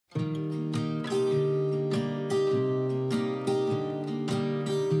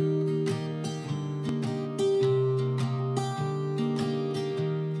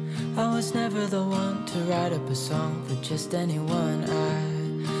was never the one to write up a song for just anyone.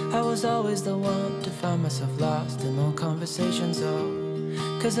 I was always the one to find myself lost in long conversations. Oh,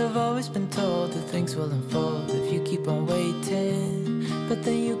 'cause I've always been told that things will unfold if you keep on waiting. But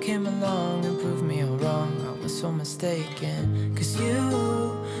then you came along and proved me all wrong. I was so mistaken. 'Cause you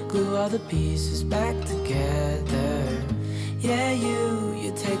glue all the pieces back together. Yeah, you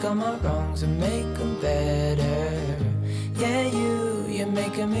take all my wrongs and make them better. Yeah, you're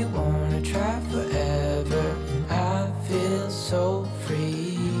making me wanna try forever. And I feel so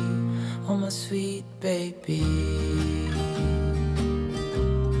free, oh my sweet baby.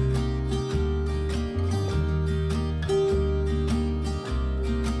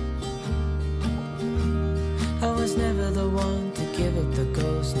 I was never the one to give up the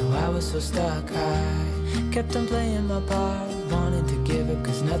ghost. No, I was so stuck. I kept on playing my part, wanting to give up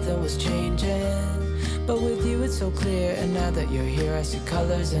 'cause nothing was changing. But with you it's so clear, and now that you're here I see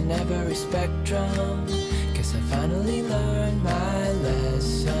colors in every spectrum. Guess I finally learned my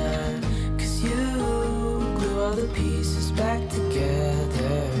lesson. 'Cause you glue all the pieces back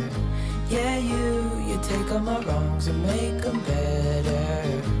together. Yeah, you take all my wrongs and make them better.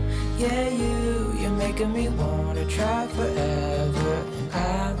 Yeah, you're making me wanna try forever. And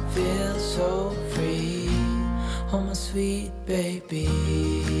I feel so free, oh my sweet baby.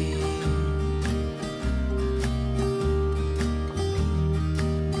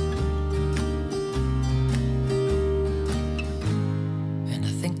 And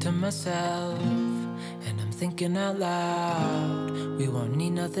I think to myself, and I'm thinking out loud, we won't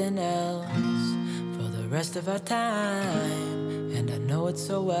need nothing else for the rest of our time. And I know it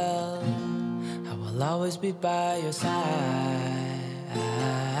so well, I will always be by your side.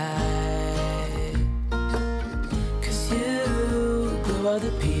 'Cause you glue all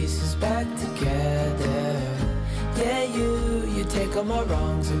the pieces back together. Yeah, you take all my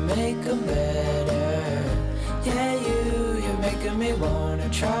wrongs and make them better. Yeah, you're making me wanna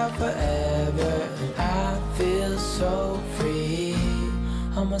try forever. And I feel so free,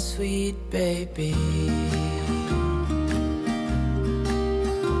 oh my sweet baby.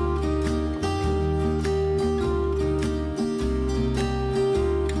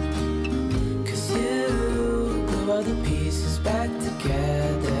 All the pieces back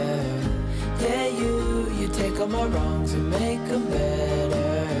together. Yeah, you take all my wrongs and make them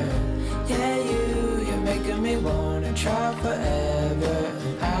better. Yeah, you're making me wanna try forever.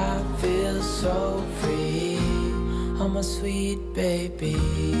 And I feel so free, oh my sweet baby.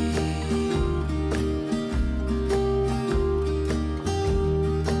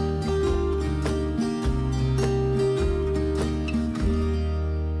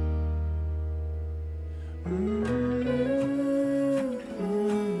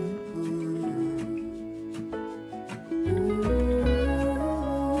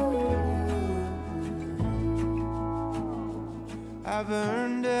 I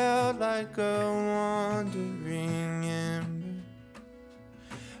burned out like a wandering ember.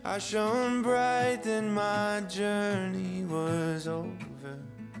 I shone bright, then my journey was over.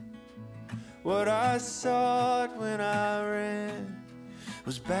 What I sought when I ran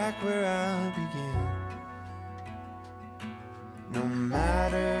was back where I began. No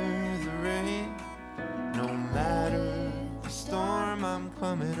matter the rain, no matter the storm, I'm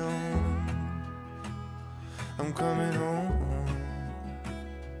coming home. I'm coming home.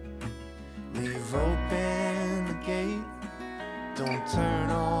 Leave open the gate, don't turn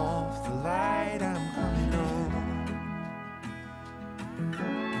off the light, I'm coming home.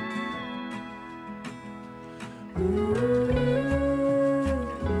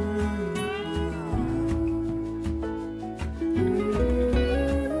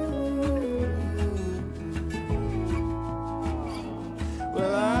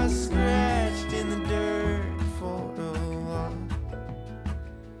 Well, I scratched in the dirt for a while.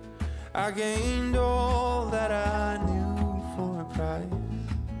 I gained all that I knew for a price.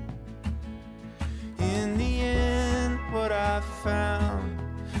 In the end, what I found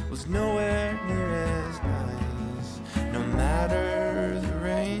was nowhere near as nice. No matter the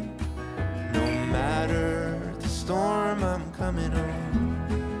rain, no matter the storm, I'm coming home.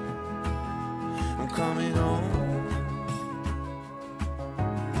 I'm coming home.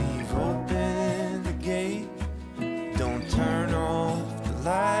 Leave open the gate, don't turn off the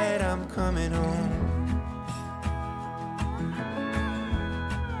light, I'm coming home.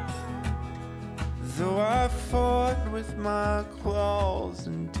 Though I fought with my claws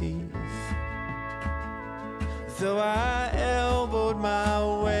and teeth, though I elbowed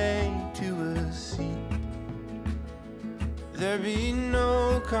my way to a seat, there be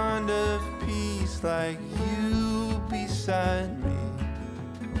no kind of peace like you beside me.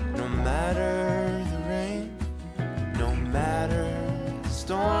 No matter the rain, no matter the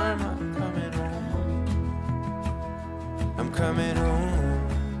storm, I'm coming home. I'm coming home.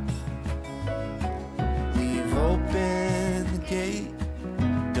 Leave open the gate,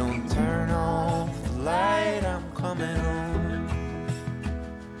 don't turn off the light. I'm coming home.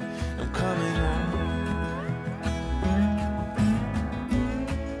 I'm coming home.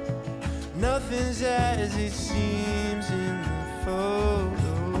 Nothing's as it seems in the photo.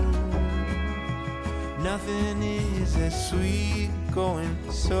 Nothing is as sweet going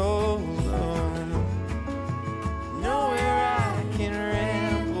solo. Nowhere I can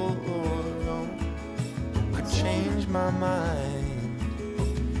ramble or roam. Could change my mind,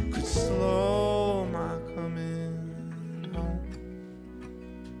 could slow my coming home.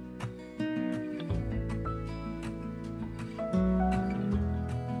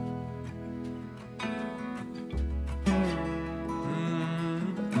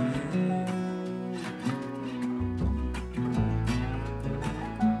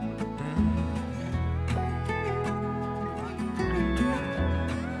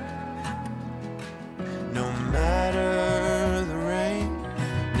 No matter the rain,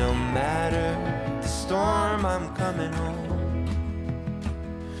 no matter the storm, I'm coming home.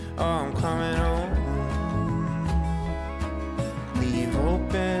 Oh, I'm coming home. Leave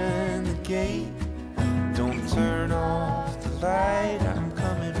open the gate, don't turn off the light. I'm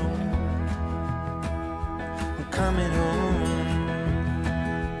coming home. I'm coming home.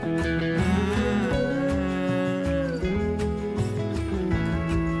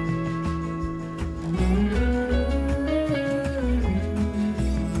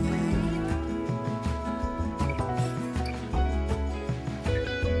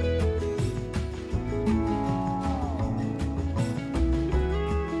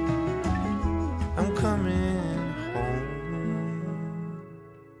 I'm coming home.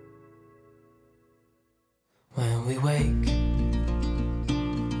 When we wake,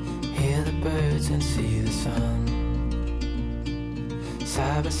 hear the birds and see the sun.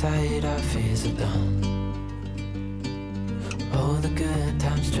 Side by side our fears are done. Oh, the good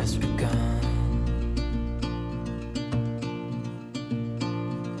times just begun.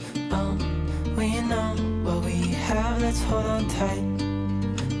 We know what we have, let's hold on tight.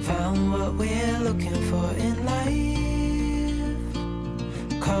 Found what we're looking for in life.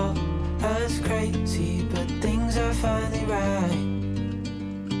 Call us crazy, but things are finally right.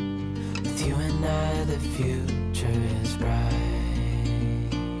 With you and I, the future is bright.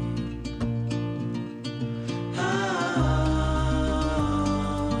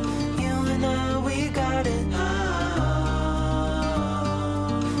 You and I, we got it.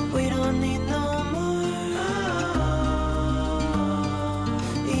 We don't need no more.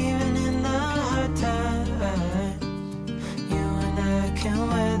 Even in the hard times, you and I can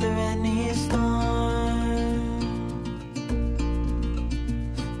weather any storm.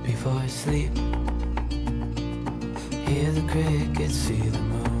 Before I sleep, hear the crickets, see the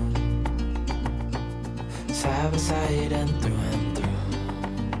moon. Side by side and through.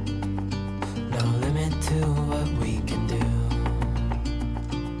 No limit to what we can do.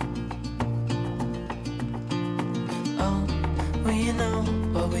 We know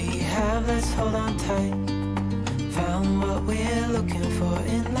what we have, let's hold on tight. Found what we're looking for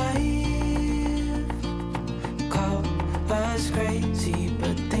in life. Call us crazy,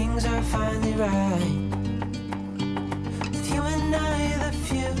 but things are finally right. With you and I, the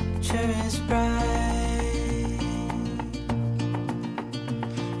future is bright.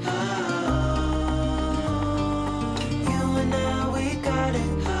 You and I, we got it.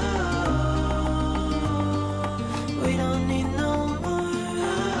 We don't need no more.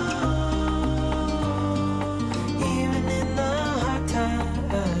 Even in the hard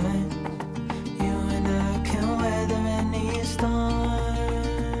times, you and I can weather any storm.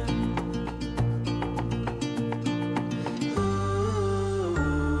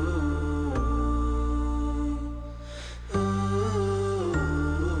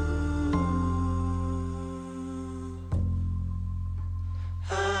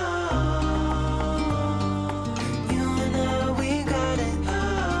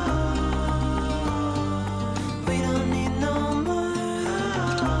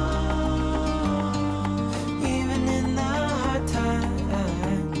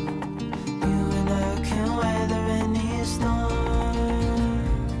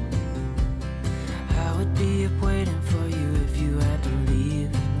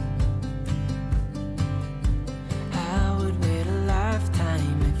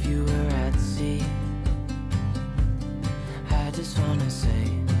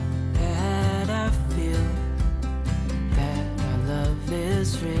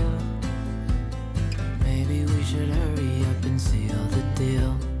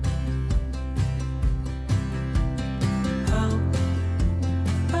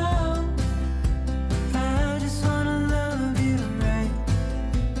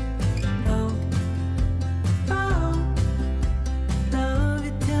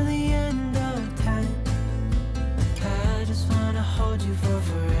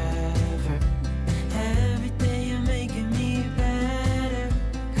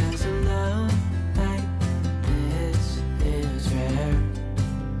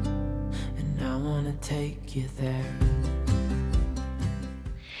 take you there.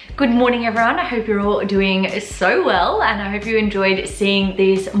 Good morning everyone, I hope you're all doing so well and I hope you enjoyed seeing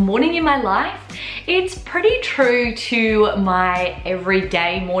this morning in my life. It's pretty true to my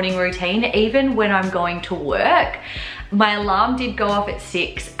everyday morning routine, even when I'm going to work. My alarm did go off at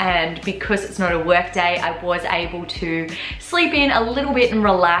 6 and because it's not a work day, I was able to sleep in a little bit and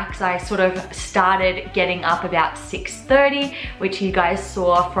relax. I sort of started getting up about 6:30, which you guys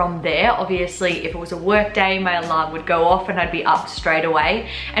saw from there. Obviously, if it was a work day, my alarm would go off and I'd be up straight away.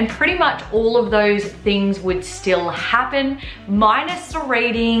 And pretty much all of those things would still happen, minus the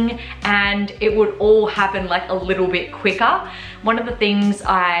reading, and it would all happen like a little bit quicker. One of the things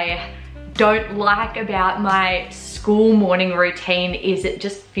I don't like about my school morning routine is it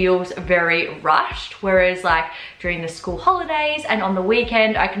just feels very rushed, whereas like during the school holidays and on the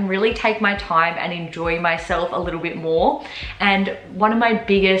weekend I can really take my time and enjoy myself a little bit more. And one of my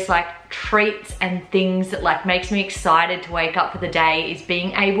biggest like treats and things that like makes me excited to wake up for the day is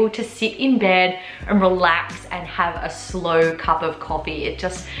being able to sit in bed and relax and have a slow cup of coffee. It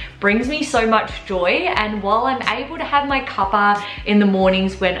just brings me so much joy, and while I'm able to have my cuppa in the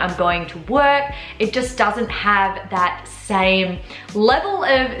mornings when I'm going to work, it just doesn't have that same level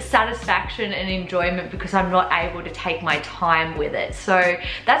of satisfaction and enjoyment because I'm not able to take my time with it. So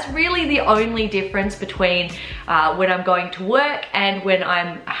that's really the only difference between when I'm going to work and when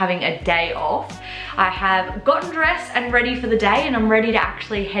I'm having a day off. I have gotten dressed and ready for the day and I'm ready to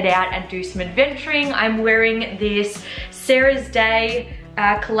actually head out and do some adventuring. I'm wearing this Sarah's Day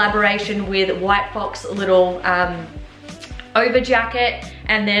collaboration with White Fox little over jacket,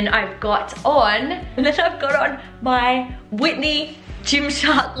 and then I've got on my Whitney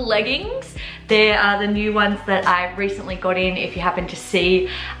Gymshark leggings. They are the new ones that I recently got in. If you happen to see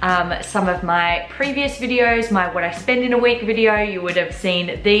some of my previous videos, my what I spend in a week video, you would have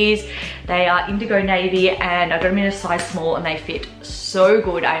seen these. They are indigo navy and I got them in a size small and they fit so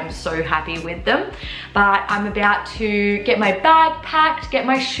good. I am so happy with them. But I'm about to get my bag packed, get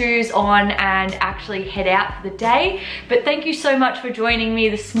my shoes on and actually head out for the day. But thank you so much for joining me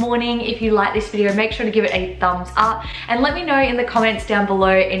this morning. If you like this video, make sure to give it a thumbs up and let me know in the comments down below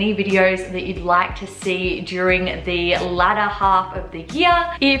any videos that you'd like to see during the latter half of the year.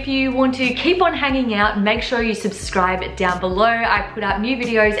 If you want to keep on hanging out, make sure you subscribe down below. I put up new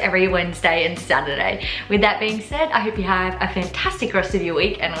videos every Wednesday and Saturday. With that being said, I hope you have a fantastic rest of your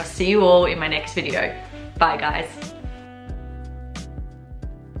week and I'll see you all in my next video. Bye guys.